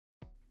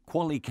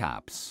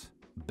QualiCaps,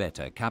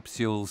 better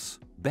capsules,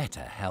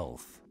 better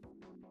health.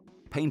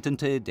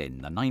 Patented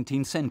in the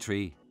 19th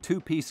century,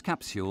 two-piece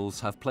capsules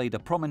have played a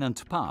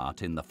prominent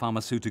part in the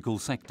pharmaceutical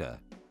sector.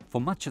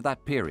 For much of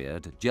that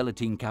period,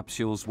 gelatin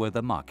capsules were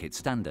the market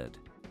standard.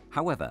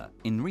 However,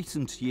 in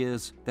recent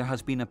years, there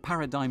has been a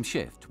paradigm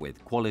shift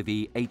with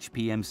QualiV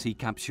HPMC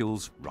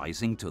capsules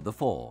rising to the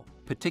fore,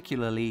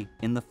 particularly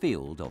in the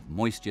field of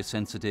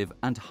moisture-sensitive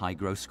and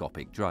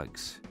hygroscopic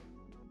drugs.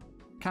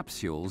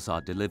 Capsules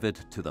are delivered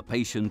to the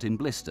patient in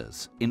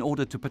blisters in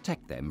order to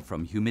protect them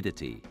from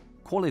humidity.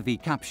 QualiV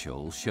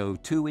capsules show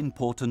two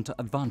important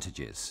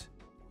advantages: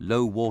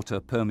 low water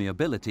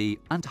permeability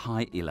and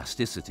high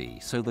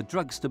elasticity, so the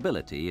drug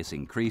stability is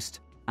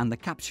increased and the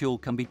capsule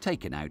can be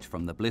taken out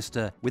from the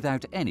blister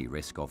without any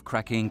risk of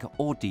cracking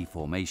or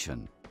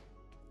deformation.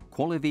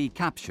 QualiV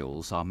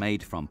capsules are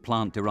made from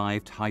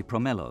plant-derived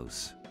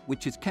hypromellose,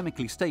 which is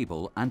chemically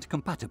stable and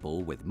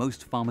compatible with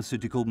most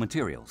pharmaceutical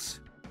materials.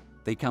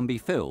 They can be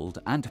filled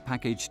and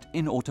packaged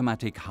in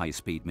automatic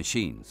high-speed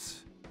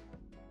machines.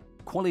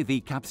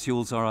 QualiV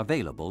capsules are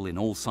available in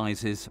all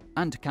sizes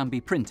and can be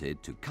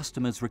printed to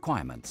customers'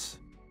 requirements.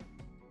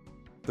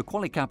 The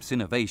QualiCaps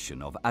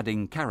innovation of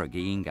adding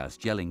carrageenan as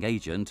gelling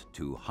agent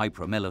to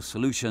hypromellose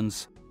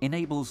solutions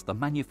enables the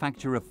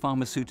manufacture of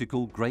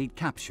pharmaceutical-grade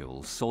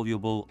capsules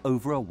soluble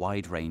over a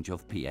wide range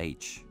of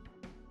pH.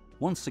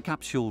 Once the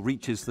capsule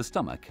reaches the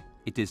stomach,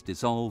 it is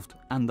dissolved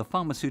and the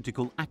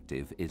pharmaceutical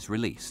active is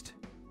released.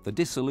 The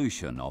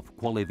dissolution of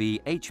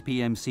QualiV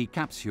HPMC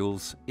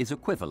capsules is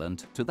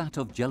equivalent to that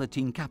of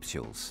gelatin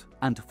capsules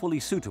and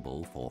fully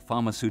suitable for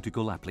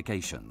pharmaceutical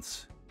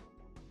applications.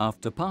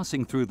 After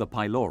passing through the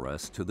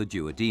pylorus to the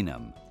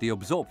duodenum, the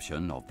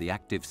absorption of the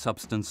active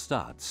substance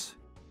starts.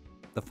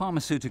 The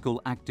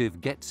pharmaceutical active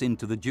gets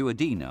into the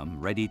duodenum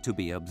ready to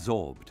be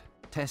absorbed.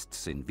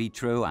 Tests in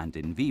vitro and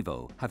in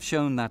vivo have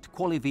shown that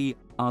QualiV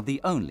are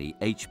the only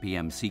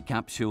HPMC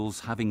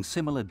capsules having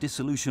similar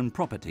dissolution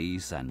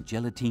properties than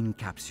gelatin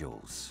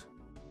capsules.